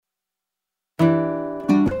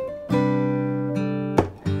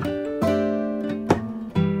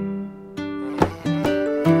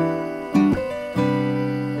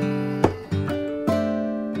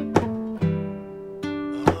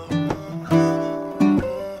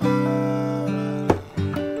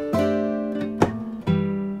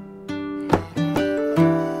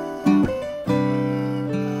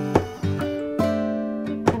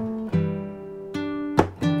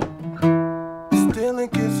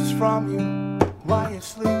kisses from you while you're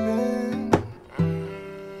sleeping.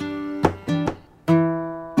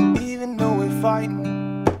 Even though we're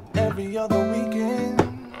fighting every other weekend,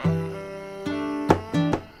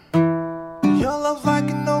 your love's like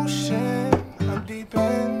an ocean, I'm deep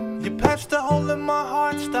in. You patched a hole in my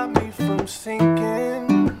heart, stop me from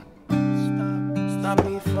sinking. Stop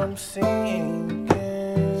me from singing.